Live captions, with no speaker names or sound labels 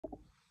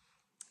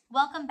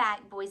Welcome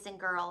back, boys and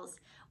girls.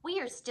 We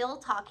are still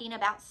talking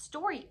about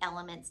story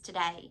elements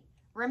today.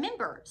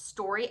 Remember,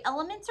 story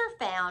elements are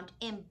found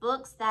in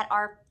books that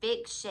are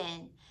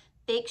fiction.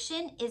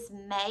 Fiction is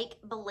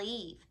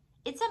make-believe.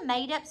 It's a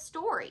made-up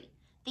story.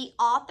 The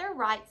author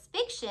writes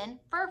fiction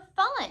for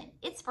fun.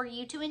 It's for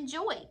you to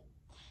enjoy.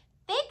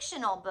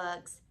 Fictional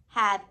books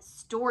have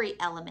story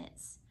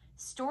elements.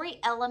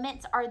 Story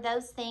elements are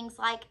those things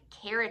like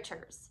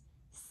characters,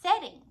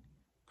 setting,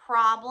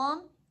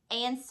 problem,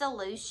 and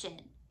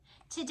solution.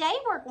 Today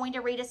we're going to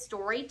read a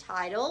story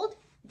titled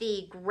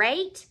The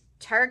Great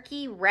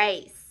Turkey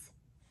Race.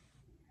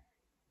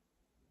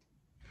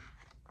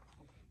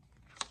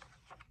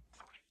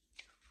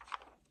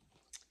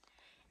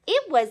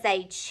 It was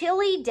a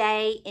chilly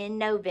day in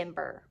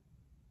November.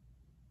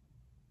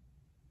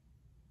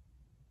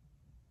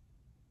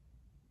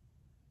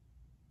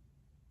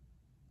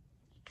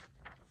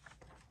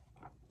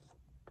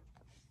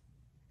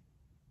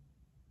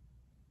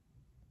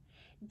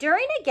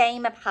 During a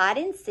game of hide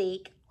and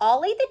seek,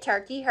 Ollie the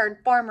turkey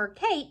heard Farmer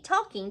Kate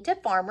talking to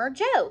Farmer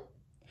Joe.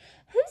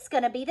 "Who's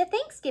going to be the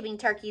Thanksgiving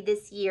turkey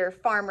this year?"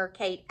 Farmer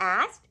Kate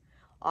asked.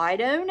 "I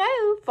don't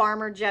know,"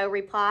 Farmer Joe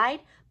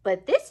replied,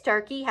 "but this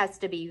turkey has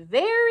to be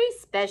very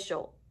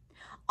special."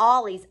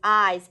 Ollie's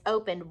eyes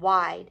opened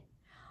wide.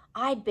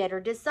 "I'd better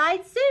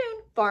decide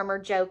soon," Farmer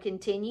Joe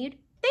continued.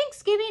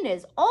 "Thanksgiving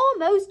is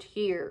almost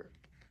here."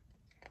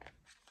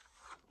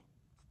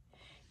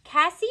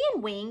 Cassie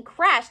and Wing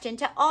crashed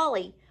into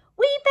Ollie.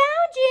 "We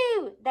found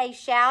you!" they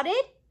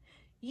shouted.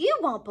 "You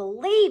won't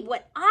believe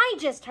what I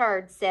just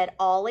heard," said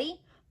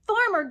Ollie.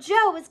 "Farmer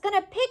Joe is going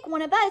to pick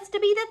one of us to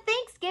be the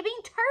Thanksgiving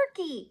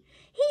turkey.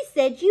 He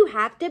said you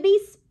have to be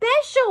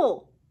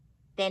special."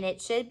 "Then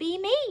it should be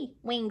me,"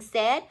 Wing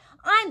said.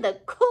 "I'm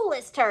the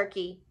coolest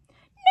turkey."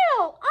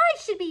 "No, I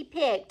should be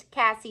picked,"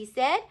 Cassie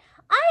said.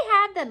 "I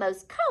have the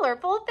most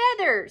colorful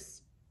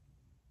feathers."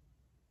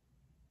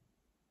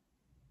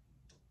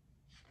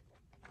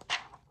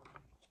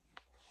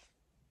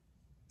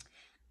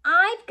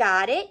 "I've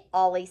got it,"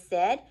 Ollie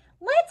said.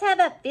 "Let's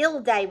have a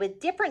field day with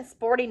different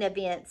sporting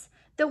events.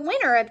 The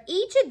winner of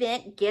each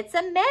event gets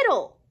a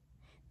medal."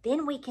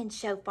 "Then we can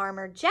show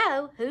Farmer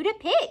Joe who to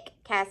pick,"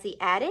 Cassie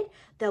added.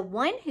 "The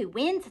one who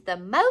wins the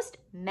most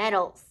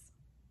medals."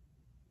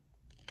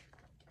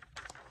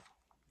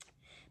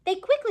 They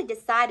quickly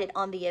decided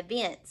on the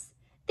events.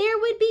 There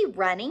would be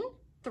running,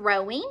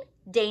 throwing,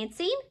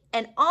 dancing,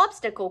 an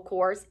obstacle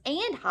course,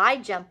 and high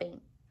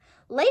jumping.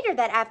 Later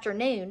that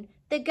afternoon,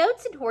 the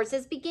goats and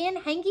horses began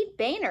hanging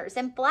banners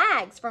and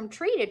flags from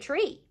tree to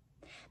tree.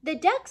 The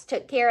ducks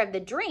took care of the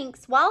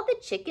drinks while the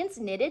chickens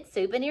knitted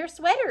souvenir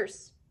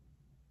sweaters.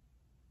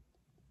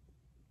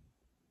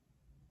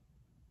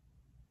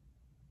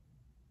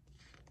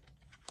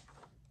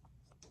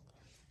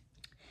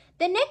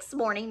 The next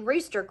morning,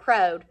 Rooster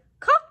crowed,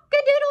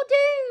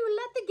 "Cock-a-doodle-doo!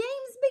 Let the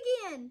games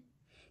begin!"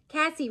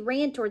 Cassie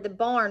ran toward the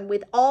barn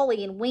with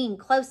Ollie and Wing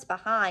close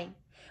behind.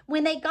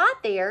 When they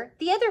got there,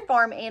 the other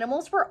farm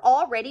animals were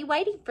already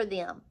waiting for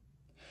them.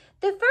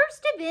 "The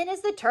first event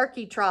is the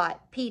turkey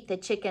trot," Pete the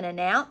chicken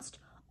announced.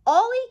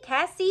 Ollie,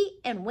 Cassie,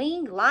 and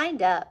Wing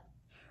lined up.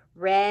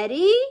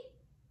 "Ready,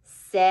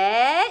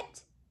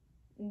 set,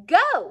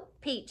 go!"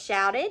 Pete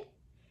shouted.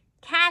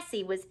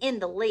 Cassie was in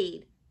the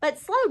lead, but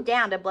slowed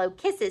down to blow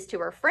kisses to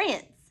her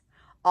friends.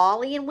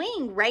 Ollie and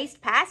Wing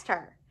raced past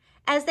her.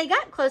 As they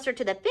got closer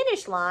to the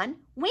finish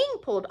line, Wing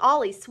pulled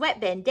Ollie's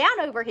sweatband down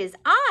over his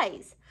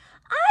eyes.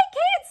 "I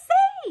can't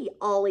see,"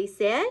 Ollie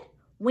said.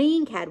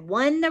 Wing had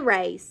won the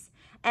race.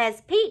 As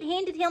Pete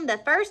handed him the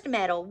first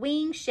medal,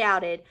 Wing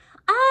shouted,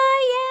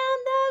 "I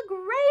am the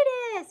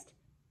greatest!"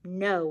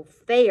 "No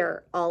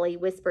fair," Ollie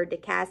whispered to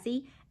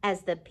Cassie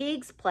as the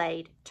pigs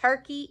played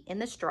turkey in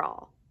the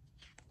straw.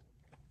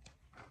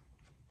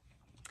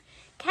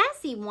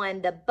 Cassie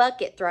won the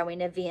bucket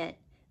throwing event.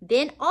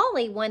 Then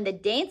Ollie won the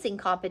dancing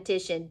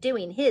competition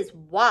doing his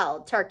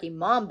wild turkey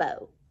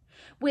mambo.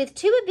 With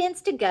 2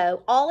 events to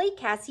go, Ollie,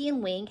 Cassie,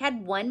 and Wing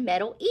had 1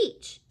 medal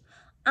each.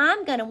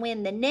 "I'm going to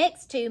win the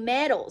next 2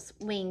 medals,"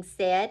 Wing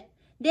said.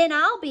 "Then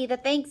I'll be the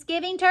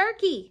Thanksgiving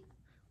turkey."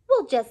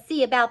 "We'll just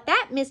see about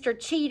that, Mr.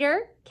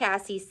 Cheater,"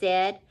 Cassie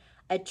said.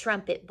 A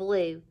trumpet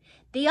blew.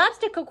 "The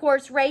obstacle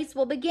course race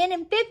will begin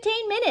in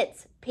 15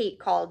 minutes, Pete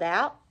called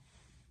out.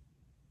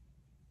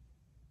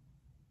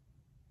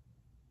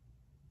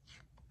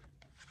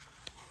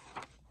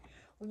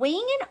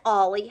 Wing and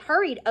Ollie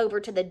hurried over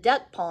to the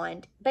duck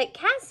pond, but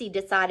Cassie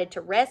decided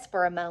to rest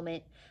for a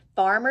moment.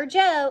 Farmer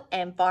Joe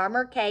and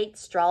Farmer Kate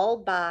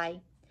strolled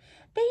by.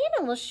 "The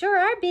animals sure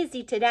are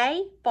busy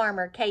today,"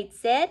 Farmer Kate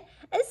said,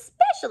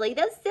 "especially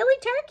those silly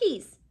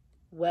turkeys."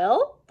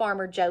 "Well,"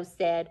 Farmer Joe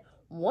said,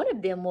 "one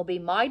of them will be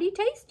mighty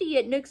tasty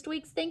at next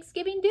week's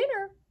Thanksgiving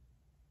dinner."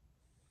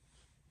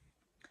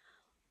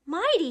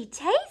 "Mighty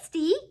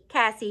tasty!"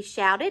 Cassie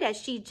shouted as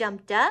she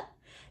jumped up.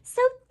 "So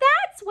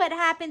that's what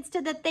happens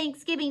to the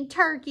Thanksgiving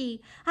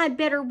turkey. I'd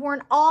better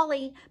warn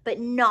Ollie, but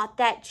not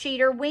that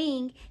cheater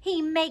Wing.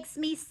 He makes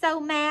me so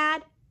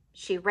mad."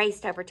 She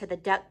raced over to the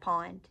duck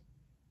pond.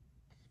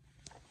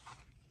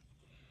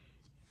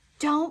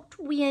 Don't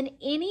win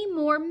any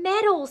more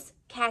medals,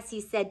 Cassie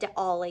said to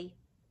Ollie.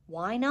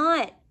 Why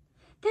not?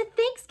 The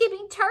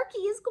Thanksgiving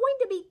turkey is going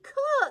to be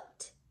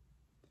cooked.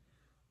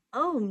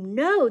 Oh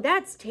no,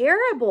 that's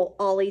terrible,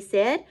 Ollie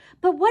said.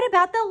 But what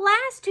about the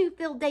last two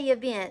field day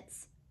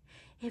events?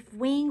 If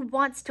Wing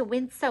wants to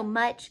win so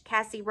much,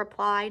 Cassie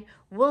replied,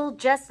 we'll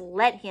just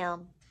let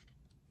him.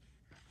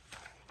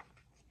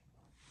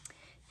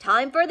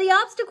 Time for the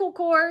obstacle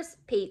course,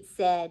 Pete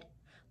said.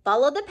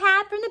 Follow the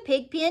path from the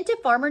pig pen to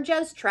Farmer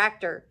Joe's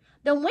tractor.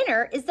 The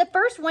winner is the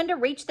first one to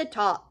reach the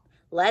top.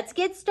 Let's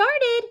get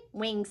started,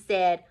 Wing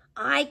said.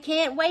 I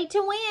can't wait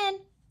to win.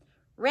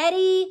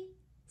 Ready,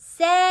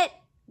 set,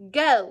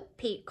 go,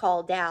 Pete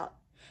called out.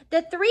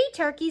 The 3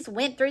 turkeys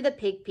went through the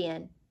pig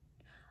pen,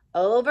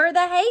 over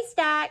the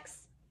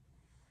haystacks,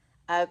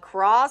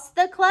 across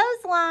the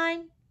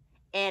clothesline,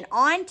 and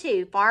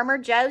onto Farmer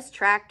Joe's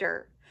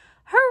tractor.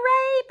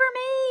 Hooray for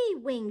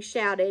me, Wing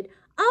shouted.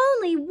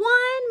 Only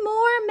one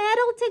more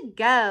medal to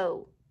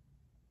go.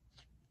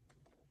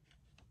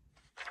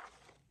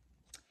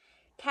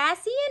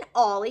 Cassie and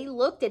Ollie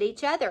looked at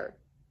each other.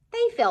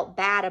 They felt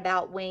bad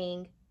about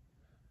Wing.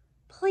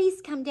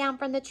 Please come down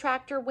from the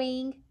tractor,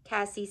 Wing,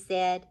 Cassie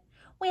said.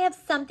 We have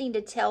something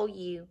to tell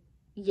you.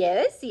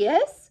 Yes,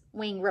 yes,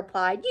 Wing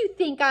replied. You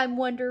think I'm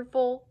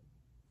wonderful.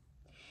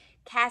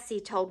 Cassie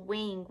told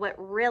Wing what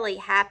really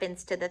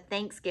happens to the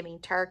Thanksgiving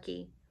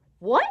turkey.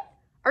 What?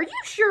 Are you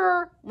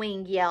sure?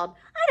 Wing yelled.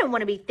 I don't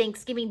want to be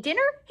Thanksgiving dinner.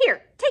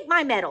 Here, take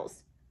my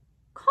medals.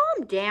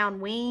 Calm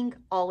down, Wing,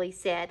 Ollie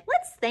said.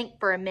 Let's think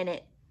for a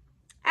minute.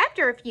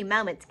 After a few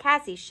moments,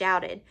 Cassie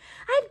shouted,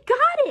 I've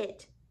got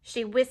it!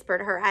 She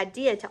whispered her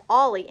idea to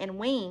Ollie and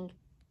Wing.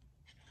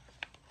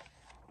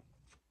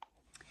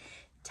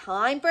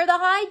 Time for the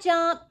high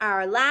jump,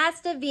 our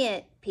last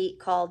event, Pete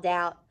called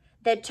out.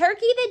 The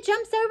turkey that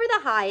jumps over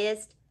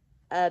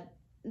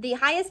the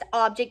highest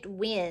object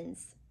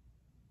wins.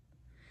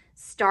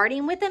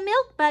 Starting with a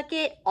milk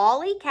bucket,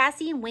 Ollie,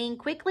 Cassie, and Wing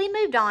quickly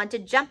moved on to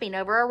jumping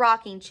over a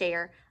rocking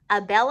chair,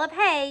 a bale of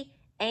hay,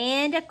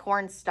 and a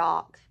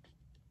cornstalk.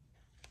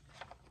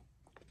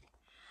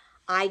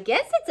 I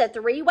guess it's a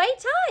 3-way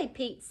tie,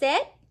 Pete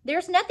said.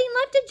 There's nothing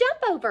left to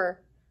jump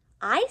over.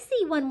 I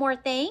see one more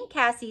thing,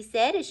 Cassie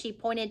said as she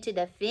pointed to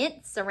the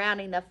fence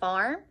surrounding the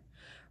farm.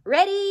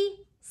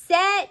 Ready,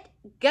 set,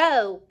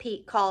 go,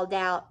 Pete called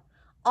out.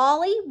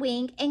 Ollie,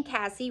 Wing, and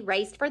Cassie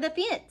raced for the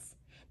fence.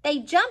 They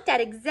jumped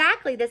at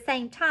exactly the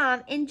same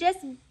time and just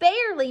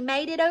barely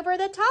made it over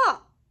the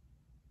top.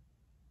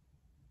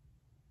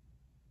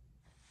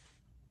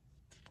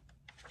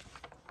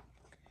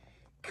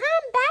 Come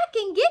back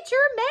and get your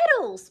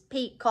medals,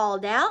 Pete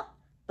called out.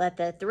 But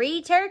the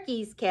 3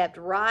 turkeys kept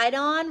right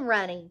on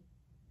running.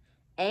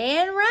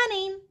 And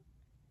running.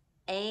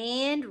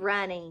 And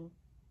running.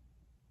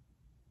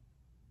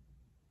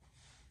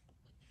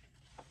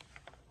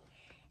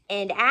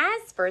 And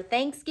as for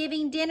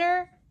Thanksgiving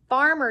dinner,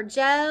 Farmer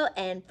Joe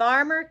and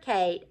Farmer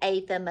Kate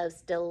ate the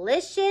most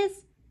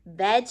delicious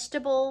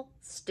vegetable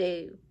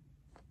stew.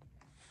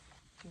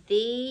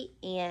 The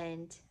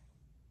end.